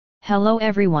Hello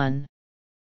everyone.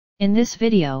 In this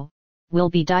video, we'll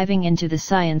be diving into the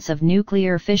science of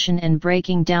nuclear fission and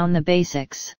breaking down the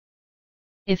basics.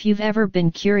 If you've ever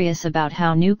been curious about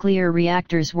how nuclear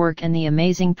reactors work and the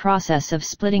amazing process of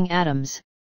splitting atoms,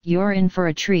 you're in for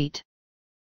a treat.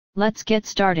 Let's get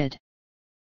started.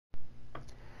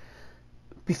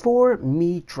 Before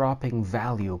me dropping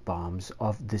value bombs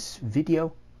of this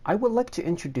video, I would like to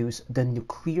introduce the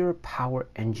Nuclear Power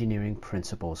Engineering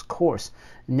Principles course,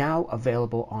 now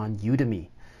available on Udemy.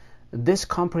 This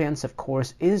comprehensive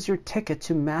course is your ticket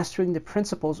to mastering the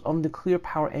principles of nuclear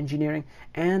power engineering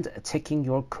and taking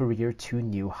your career to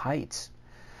new heights.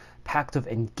 Packed with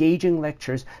engaging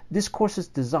lectures, this course is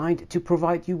designed to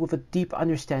provide you with a deep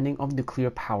understanding of nuclear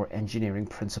power engineering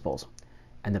principles.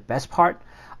 And the best part,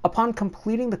 upon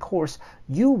completing the course,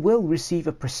 you will receive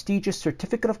a prestigious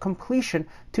certificate of completion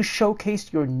to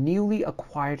showcase your newly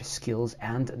acquired skills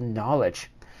and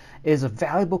knowledge. It is a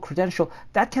valuable credential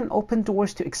that can open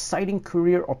doors to exciting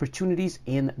career opportunities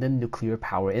in the nuclear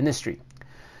power industry.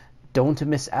 Don't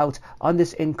miss out on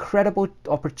this incredible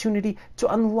opportunity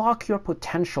to unlock your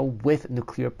potential with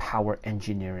Nuclear Power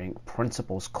Engineering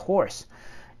Principles course.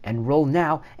 Enroll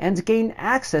now and gain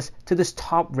access to this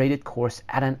top-rated course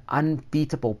at an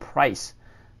unbeatable price.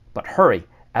 But hurry,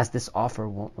 as this offer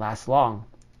won't last long.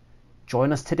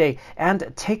 Join us today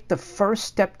and take the first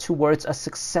step towards a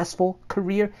successful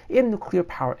career in nuclear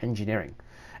power engineering.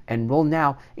 Enroll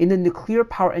now in the Nuclear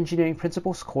Power Engineering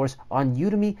Principles course on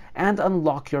Udemy and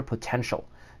unlock your potential.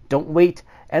 Don't wait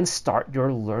and start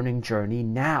your learning journey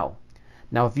now.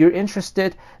 Now, if you're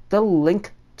interested, the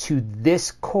link to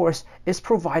this course is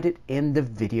provided in the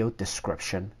video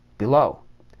description below.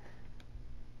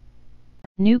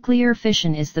 Nuclear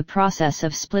fission is the process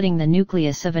of splitting the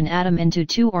nucleus of an atom into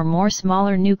two or more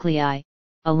smaller nuclei,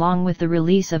 along with the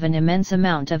release of an immense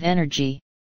amount of energy.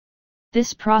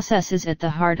 This process is at the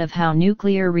heart of how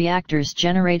nuclear reactors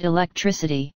generate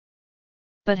electricity.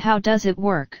 But how does it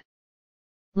work?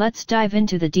 Let's dive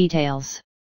into the details.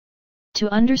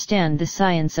 To understand the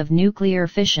science of nuclear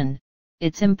fission,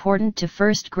 it's important to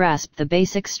first grasp the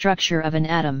basic structure of an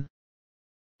atom.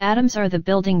 Atoms are the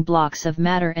building blocks of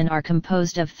matter and are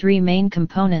composed of three main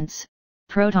components: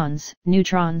 protons,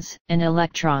 neutrons, and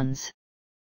electrons.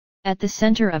 At the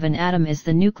center of an atom is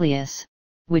the nucleus,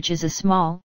 which is a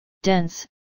small, dense,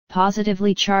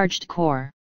 positively charged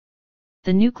core.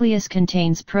 The nucleus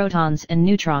contains protons and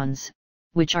neutrons,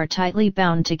 which are tightly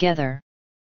bound together.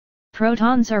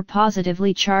 Protons are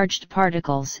positively charged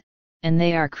particles, and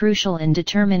they are crucial in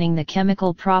determining the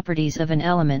chemical properties of an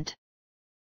element.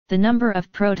 The number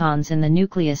of protons in the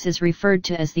nucleus is referred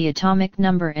to as the atomic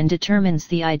number and determines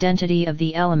the identity of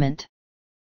the element.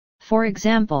 For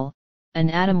example, an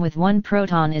atom with 1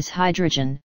 proton is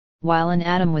hydrogen, while an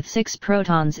atom with 6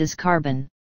 protons is carbon.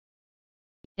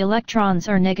 Electrons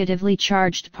are negatively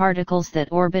charged particles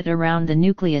that orbit around the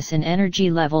nucleus in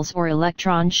energy levels or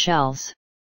electron shells.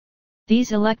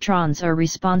 These electrons are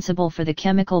responsible for the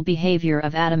chemical behavior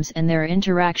of atoms and their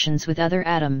interactions with other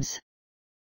atoms.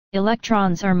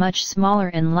 Electrons are much smaller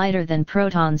and lighter than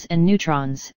protons and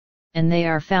neutrons, and they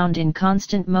are found in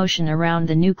constant motion around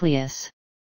the nucleus.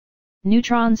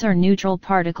 Neutrons are neutral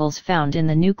particles found in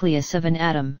the nucleus of an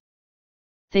atom.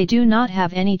 They do not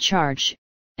have any charge,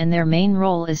 and their main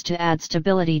role is to add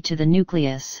stability to the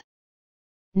nucleus.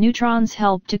 Neutrons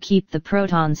help to keep the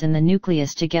protons in the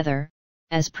nucleus together,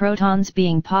 as protons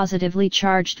being positively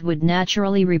charged would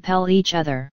naturally repel each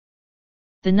other.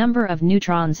 The number of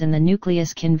neutrons in the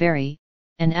nucleus can vary,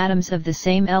 and atoms of the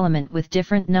same element with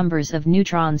different numbers of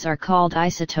neutrons are called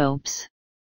isotopes.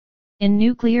 In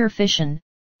nuclear fission,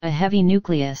 a heavy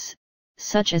nucleus,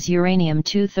 such as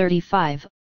uranium-235,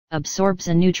 absorbs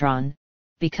a neutron,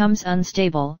 becomes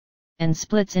unstable, and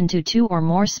splits into two or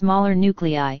more smaller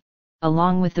nuclei,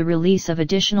 along with the release of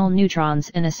additional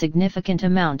neutrons and a significant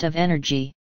amount of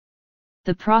energy.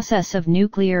 The process of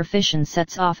nuclear fission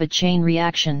sets off a chain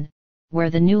reaction, where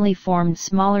the newly formed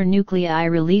smaller nuclei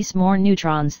release more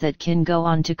neutrons that can go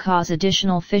on to cause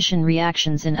additional fission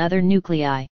reactions in other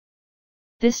nuclei.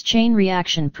 This chain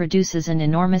reaction produces an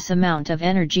enormous amount of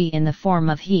energy in the form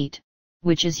of heat,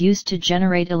 which is used to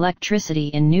generate electricity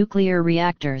in nuclear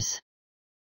reactors.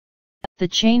 The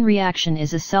chain reaction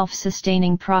is a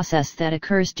self-sustaining process that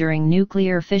occurs during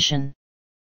nuclear fission.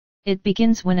 It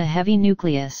begins when a heavy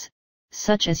nucleus,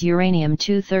 such as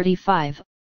uranium-235,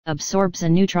 absorbs a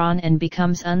neutron and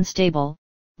becomes unstable,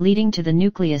 leading to the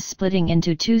nucleus splitting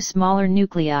into two smaller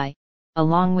nuclei,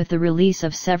 along with the release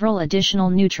of several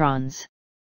additional neutrons.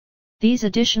 These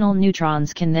additional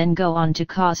neutrons can then go on to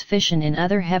cause fission in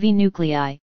other heavy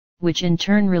nuclei, which in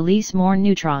turn release more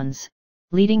neutrons,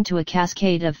 leading to a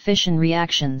cascade of fission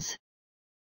reactions.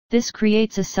 This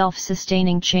creates a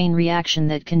self-sustaining chain reaction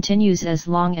that continues as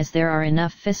long as there are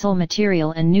enough fissile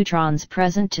material and neutrons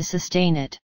present to sustain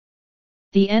it.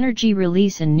 The energy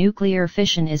release in nuclear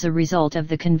fission is a result of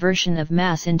the conversion of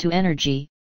mass into energy,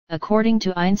 according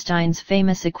to Einstein's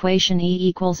famous equation E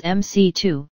equals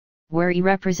mc2, where E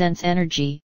represents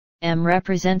energy, m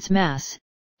represents mass,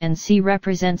 and c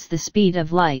represents the speed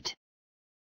of light.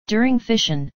 During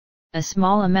fission, a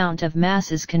small amount of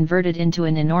mass is converted into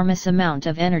an enormous amount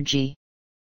of energy.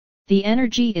 The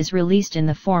energy is released in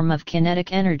the form of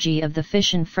kinetic energy of the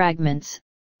fission fragments,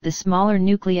 the smaller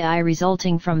nuclei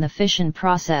resulting from the fission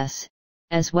process,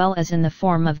 as well as in the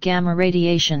form of gamma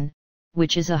radiation,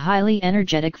 which is a highly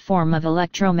energetic form of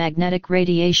electromagnetic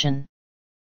radiation.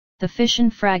 The fission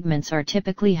fragments are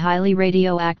typically highly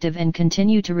radioactive and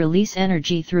continue to release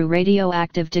energy through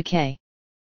radioactive decay.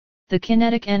 The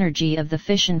kinetic energy of the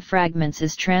fission fragments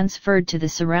is transferred to the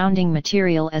surrounding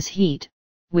material as heat,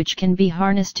 which can be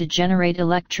harnessed to generate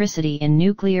electricity in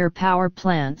nuclear power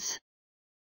plants.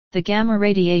 The gamma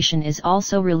radiation is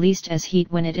also released as heat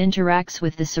when it interacts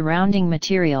with the surrounding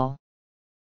material.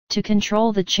 To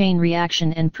control the chain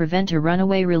reaction and prevent a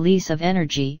runaway release of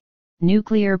energy,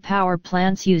 nuclear power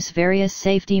plants use various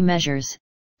safety measures,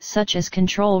 such as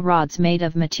control rods made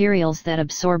of materials that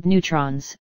absorb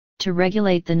neutrons, to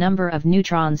regulate the number of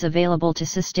neutrons available to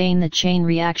sustain the chain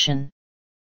reaction.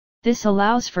 This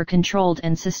allows for controlled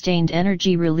and sustained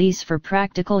energy release for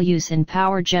practical use in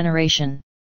power generation.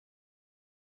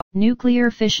 Nuclear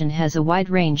fission has a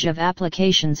wide range of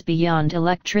applications beyond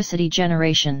electricity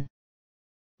generation.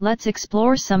 Let's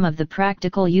explore some of the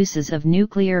practical uses of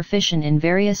nuclear fission in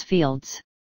various fields.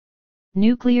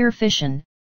 Nuclear fission,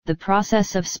 the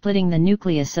process of splitting the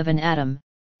nucleus of an atom,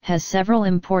 has several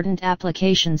important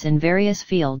applications in various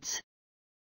fields.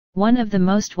 One of the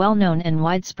most well-known and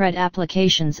widespread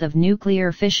applications of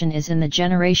nuclear fission is in the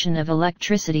generation of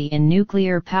electricity in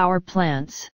nuclear power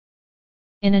plants.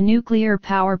 In a nuclear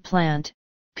power plant,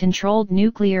 controlled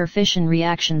nuclear fission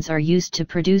reactions are used to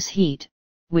produce heat,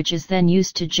 which is then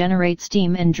used to generate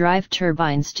steam and drive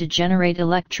turbines to generate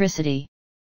electricity.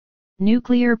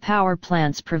 Nuclear power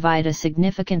plants provide a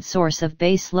significant source of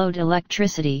base-load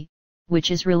electricity, which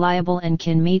is reliable and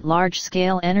can meet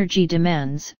large-scale energy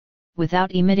demands,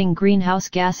 without emitting greenhouse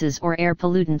gases or air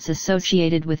pollutants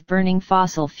associated with burning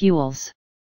fossil fuels.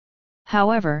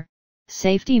 However,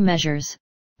 safety measures,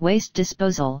 waste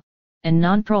disposal, and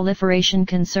non-proliferation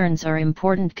concerns are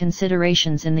important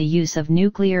considerations in the use of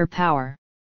nuclear power.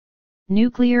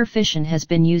 Nuclear fission has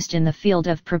been used in the field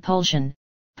of propulsion,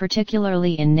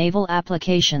 particularly in naval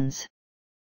applications.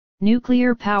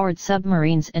 Nuclear-powered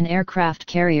submarines and aircraft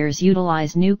carriers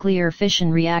utilize nuclear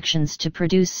fission reactions to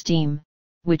produce steam,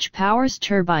 which powers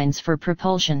turbines for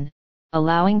propulsion,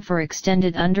 allowing for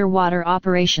extended underwater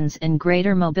operations and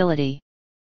greater mobility.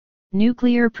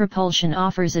 Nuclear propulsion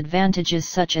offers advantages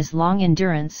such as long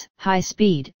endurance, high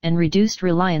speed, and reduced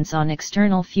reliance on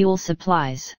external fuel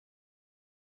supplies.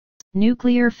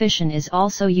 Nuclear fission is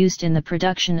also used in the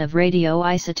production of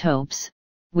radioisotopes,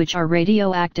 which are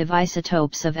radioactive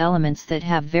isotopes of elements that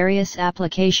have various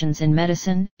applications in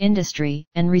medicine, industry,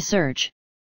 and research.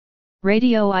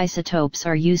 Radioisotopes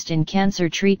are used in cancer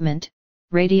treatment,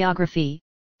 radiography,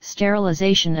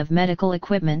 sterilization of medical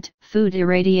equipment, food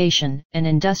irradiation, and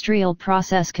industrial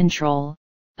process control,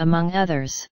 among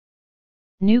others.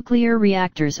 Nuclear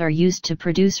reactors are used to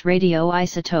produce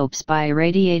radioisotopes by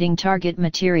irradiating target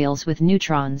materials with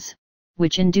neutrons,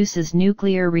 which induces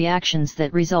nuclear reactions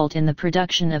that result in the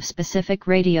production of specific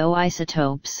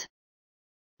radioisotopes.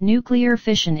 Nuclear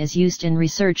fission is used in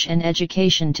research and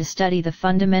education to study the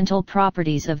fundamental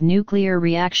properties of nuclear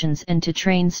reactions and to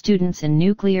train students in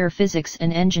nuclear physics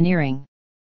and engineering.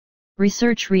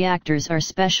 Research reactors are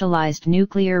specialized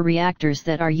nuclear reactors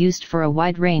that are used for a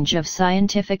wide range of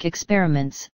scientific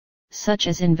experiments, such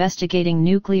as investigating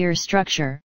nuclear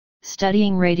structure,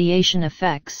 studying radiation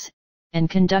effects, and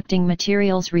conducting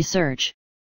materials research.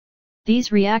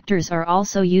 These reactors are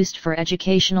also used for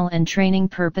educational and training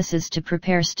purposes to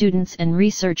prepare students and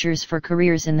researchers for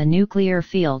careers in the nuclear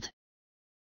field.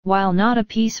 While not a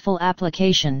peaceful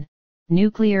application,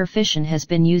 nuclear fission has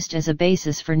been used as a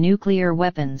basis for nuclear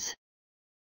weapons.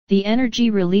 The energy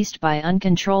released by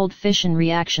uncontrolled fission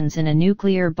reactions in a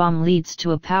nuclear bomb leads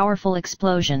to a powerful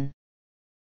explosion.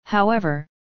 However,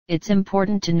 it's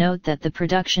important to note that the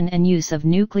production and use of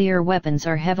nuclear weapons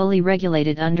are heavily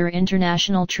regulated under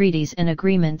international treaties and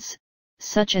agreements,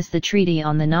 such as the Treaty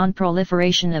on the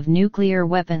Non-Proliferation of Nuclear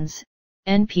Weapons,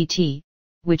 NPT,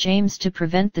 which aims to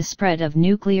prevent the spread of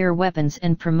nuclear weapons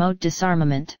and promote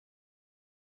disarmament.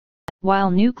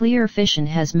 While nuclear fission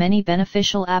has many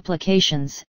beneficial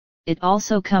applications, it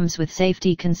also comes with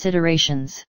safety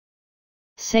considerations.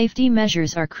 Safety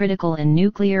measures are critical in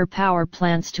nuclear power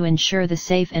plants to ensure the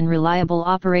safe and reliable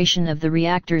operation of the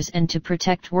reactors and to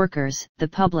protect workers, the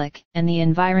public, and the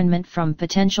environment from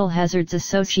potential hazards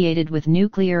associated with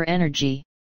nuclear energy.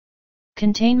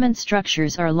 Containment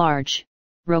structures are large,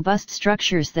 robust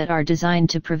structures that are designed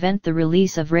to prevent the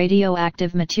release of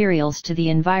radioactive materials to the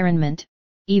environment,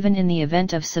 even in the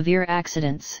event of severe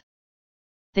accidents.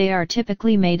 They are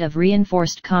typically made of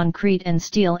reinforced concrete and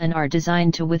steel and are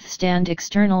designed to withstand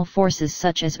external forces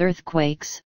such as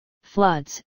earthquakes,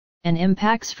 floods, and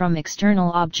impacts from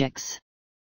external objects.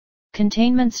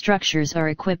 Containment structures are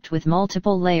equipped with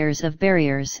multiple layers of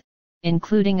barriers,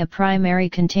 including a primary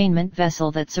containment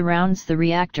vessel that surrounds the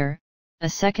reactor, a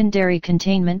secondary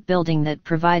containment building that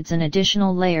provides an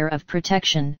additional layer of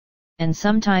protection, and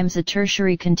sometimes a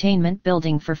tertiary containment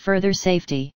building for further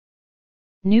safety.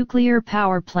 Nuclear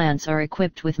power plants are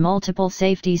equipped with multiple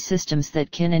safety systems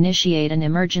that can initiate an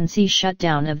emergency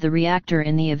shutdown of the reactor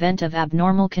in the event of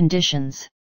abnormal conditions.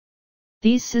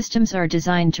 These systems are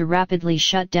designed to rapidly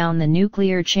shut down the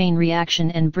nuclear chain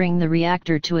reaction and bring the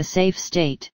reactor to a safe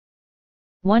state.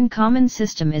 One common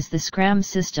system is the SCRAM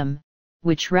system,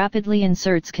 which rapidly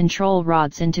inserts control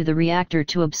rods into the reactor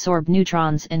to absorb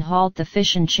neutrons and halt the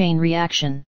fission chain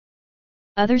reaction.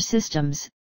 Other systems,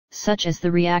 such as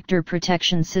the reactor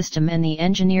protection system and the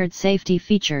engineered safety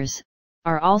features,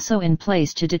 are also in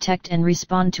place to detect and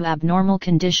respond to abnormal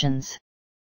conditions.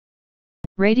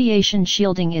 Radiation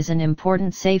shielding is an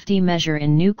important safety measure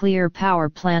in nuclear power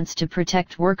plants to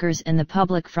protect workers and the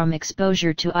public from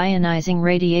exposure to ionizing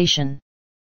radiation.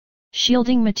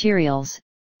 Shielding materials,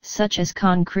 such as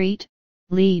concrete,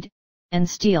 lead, and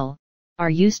steel, are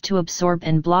used to absorb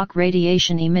and block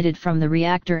radiation emitted from the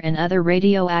reactor and other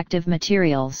radioactive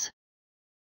materials.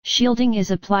 Shielding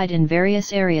is applied in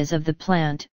various areas of the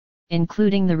plant,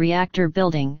 including the reactor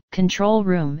building, control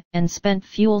room, and spent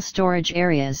fuel storage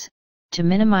areas, to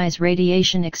minimize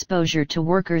radiation exposure to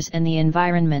workers and the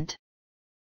environment.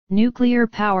 Nuclear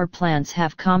power plants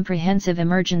have comprehensive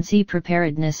emergency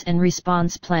preparedness and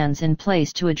response plans in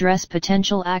place to address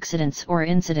potential accidents or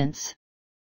incidents.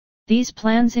 These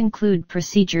plans include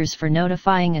procedures for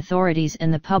notifying authorities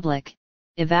and the public,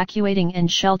 evacuating and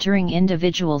sheltering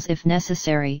individuals if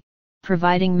necessary,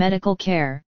 providing medical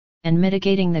care, and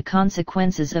mitigating the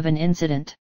consequences of an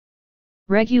incident.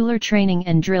 Regular training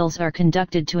and drills are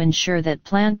conducted to ensure that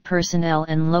plant personnel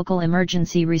and local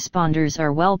emergency responders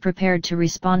are well prepared to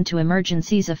respond to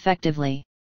emergencies effectively.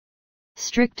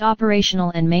 Strict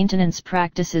operational and maintenance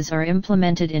practices are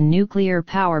implemented in nuclear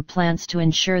power plants to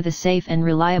ensure the safe and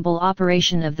reliable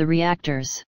operation of the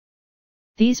reactors.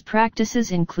 These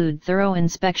practices include thorough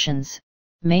inspections,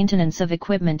 maintenance of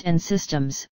equipment and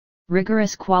systems,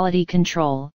 rigorous quality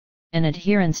control, and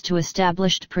adherence to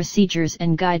established procedures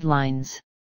and guidelines.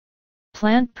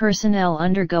 Plant personnel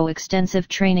undergo extensive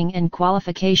training and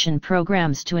qualification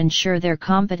programs to ensure their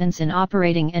competence in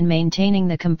operating and maintaining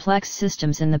the complex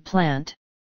systems in the plant.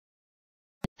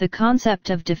 The concept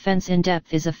of defense in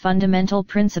depth is a fundamental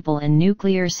principle in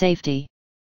nuclear safety.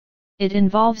 It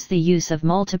involves the use of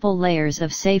multiple layers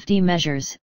of safety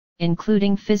measures,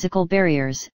 including physical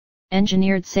barriers,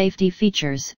 engineered safety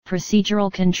features,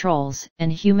 procedural controls,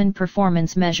 and human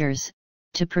performance measures,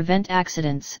 to prevent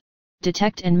accidents,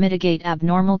 detect and mitigate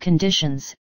abnormal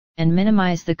conditions, and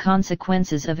minimize the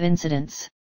consequences of incidents.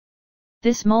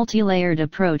 This multi-layered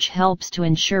approach helps to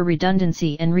ensure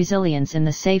redundancy and resilience in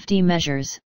the safety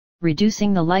measures,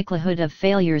 reducing the likelihood of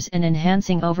failures and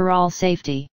enhancing overall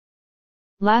safety.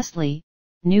 Lastly,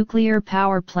 nuclear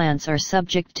power plants are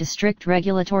subject to strict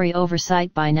regulatory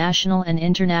oversight by national and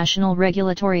international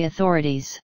regulatory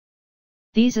authorities.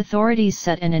 These authorities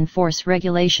set and enforce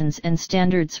regulations and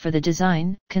standards for the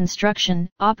design, construction,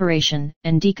 operation,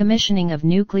 and decommissioning of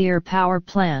nuclear power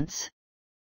plants.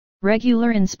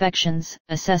 Regular inspections,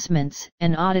 assessments,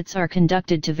 and audits are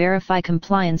conducted to verify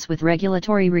compliance with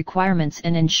regulatory requirements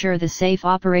and ensure the safe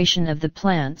operation of the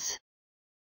plants.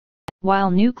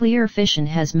 While nuclear fission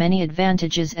has many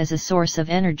advantages as a source of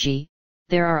energy,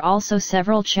 there are also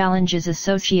several challenges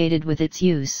associated with its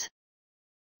use.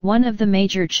 One of the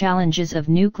major challenges of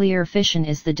nuclear fission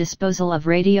is the disposal of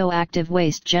radioactive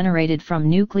waste generated from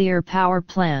nuclear power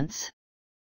plants.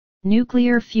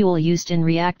 Nuclear fuel used in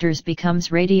reactors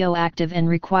becomes radioactive and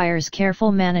requires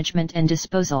careful management and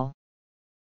disposal.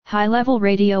 High-level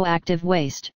radioactive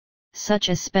waste, such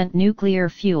as spent nuclear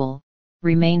fuel,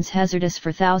 remains hazardous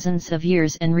for thousands of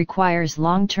years and requires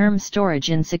long-term storage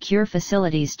in secure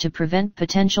facilities to prevent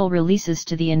potential releases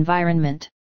to the environment.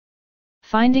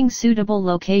 Finding suitable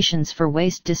locations for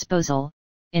waste disposal,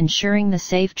 ensuring the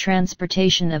safe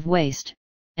transportation of waste,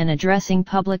 and addressing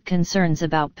public concerns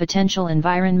about potential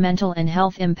environmental and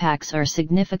health impacts are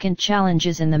significant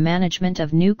challenges in the management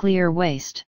of nuclear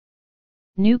waste.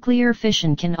 Nuclear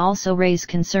fission can also raise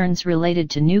concerns related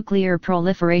to nuclear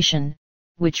proliferation,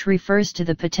 which refers to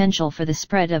the potential for the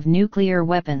spread of nuclear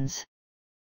weapons.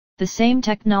 The same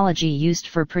technology used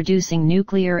for producing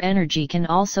nuclear energy can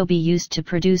also be used to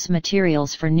produce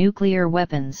materials for nuclear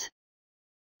weapons.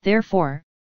 Therefore,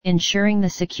 ensuring the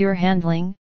secure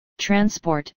handling,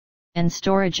 transport, and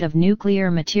storage of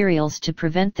nuclear materials to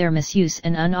prevent their misuse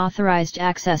and unauthorized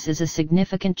access is a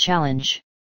significant challenge.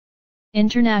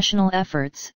 International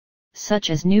efforts,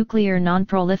 such as nuclear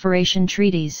non-proliferation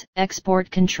treaties, export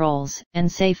controls,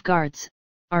 and safeguards,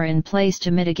 are in place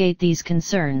to mitigate these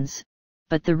concerns,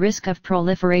 but the risk of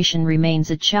proliferation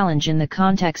remains a challenge in the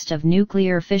context of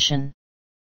nuclear fission.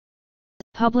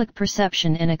 Public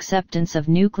perception and acceptance of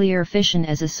nuclear fission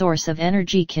as a source of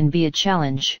energy can be a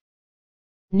challenge.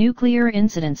 Nuclear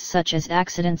incidents such as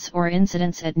accidents or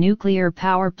incidents at nuclear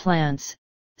power plants,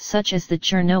 such as the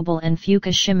Chernobyl and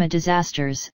Fukushima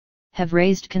disasters, have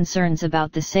raised concerns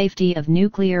about the safety of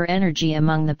nuclear energy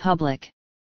among the public.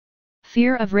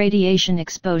 Fear of radiation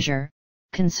exposure,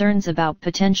 concerns about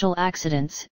potential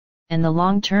accidents, and the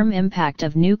long-term impact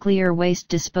of nuclear waste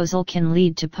disposal can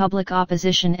lead to public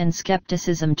opposition and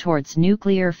skepticism towards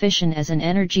nuclear fission as an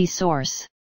energy source.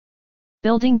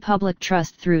 Building public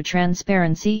trust through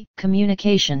transparency,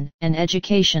 communication, and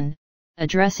education,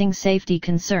 addressing safety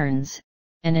concerns,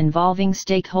 and involving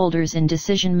stakeholders in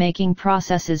decision-making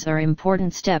processes are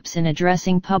important steps in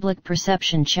addressing public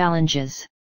perception challenges.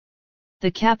 The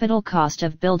capital cost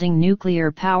of building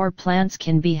nuclear power plants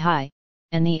can be high,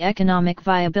 and the economic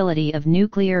viability of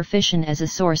nuclear fission as a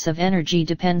source of energy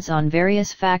depends on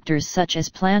various factors such as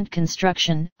plant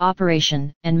construction,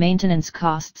 operation and maintenance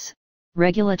costs,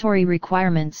 regulatory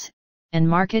requirements, and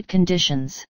market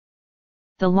conditions.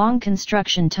 The long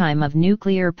construction time of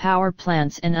nuclear power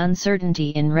plants and uncertainty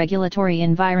in regulatory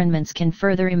environments can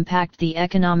further impact the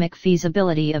economic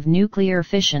feasibility of nuclear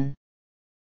fission.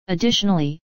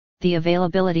 Additionally, the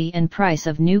availability and price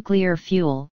of nuclear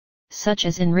fuel, such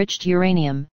as enriched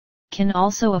uranium, can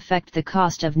also affect the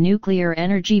cost of nuclear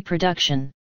energy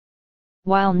production.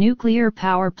 While nuclear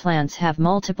power plants have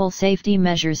multiple safety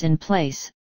measures in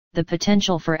place, the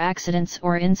potential for accidents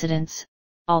or incidents,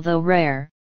 although rare,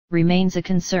 remains a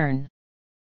concern.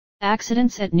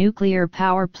 Accidents at nuclear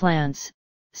power plants,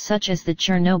 such as the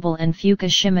Chernobyl and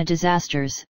Fukushima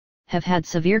disasters, have had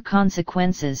severe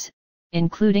consequences,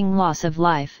 including loss of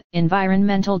life,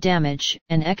 environmental damage,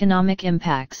 and economic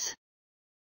impacts.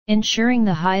 Ensuring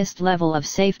the highest level of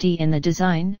safety in the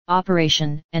design,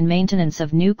 operation, and maintenance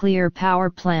of nuclear power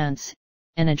plants,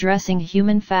 and addressing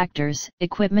human factors,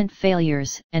 equipment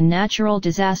failures, and natural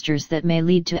disasters that may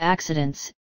lead to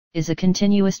accidents, is a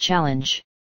continuous challenge.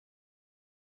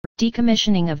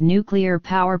 Decommissioning of nuclear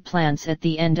power plants at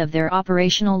the end of their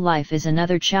operational life is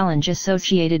another challenge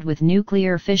associated with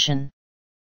nuclear fission.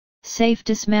 Safe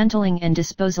dismantling and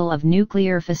disposal of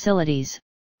nuclear facilities,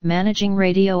 managing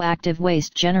radioactive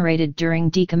waste generated during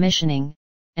decommissioning,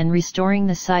 and restoring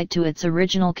the site to its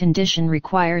original condition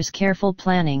requires careful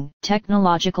planning,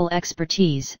 technological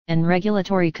expertise, and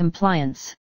regulatory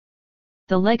compliance.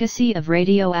 The legacy of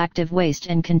radioactive waste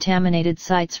and contaminated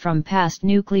sites from past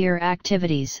nuclear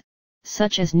activities,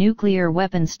 such as nuclear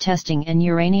weapons testing and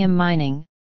uranium mining,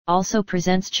 also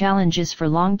presents challenges for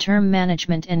long-term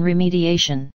management and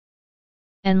remediation.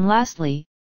 And lastly,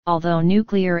 although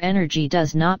nuclear energy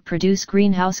does not produce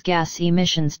greenhouse gas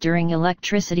emissions during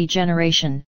electricity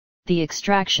generation, the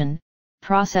extraction,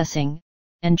 processing,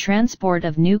 and transport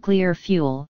of nuclear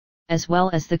fuel, as well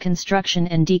as the construction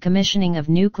and decommissioning of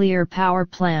nuclear power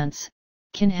plants,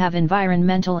 can have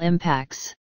environmental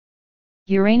impacts.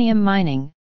 Uranium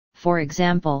mining, for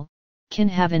example, can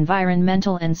have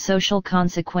environmental and social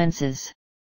consequences.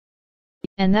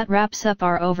 And that wraps up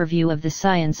our overview of the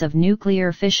science of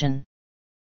nuclear fission.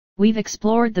 We've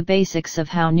explored the basics of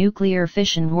how nuclear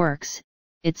fission works,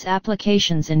 its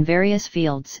applications in various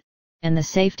fields, and the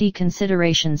safety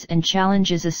considerations and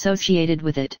challenges associated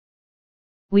with it.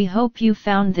 We hope you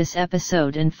found this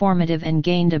episode informative and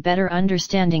gained a better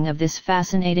understanding of this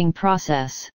fascinating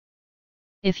process.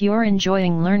 If you're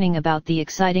enjoying learning about the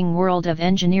exciting world of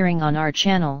engineering on our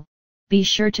channel, be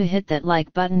sure to hit that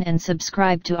like button and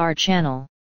subscribe to our channel.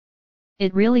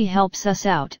 It really helps us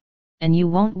out, and you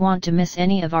won't want to miss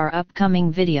any of our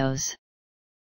upcoming videos.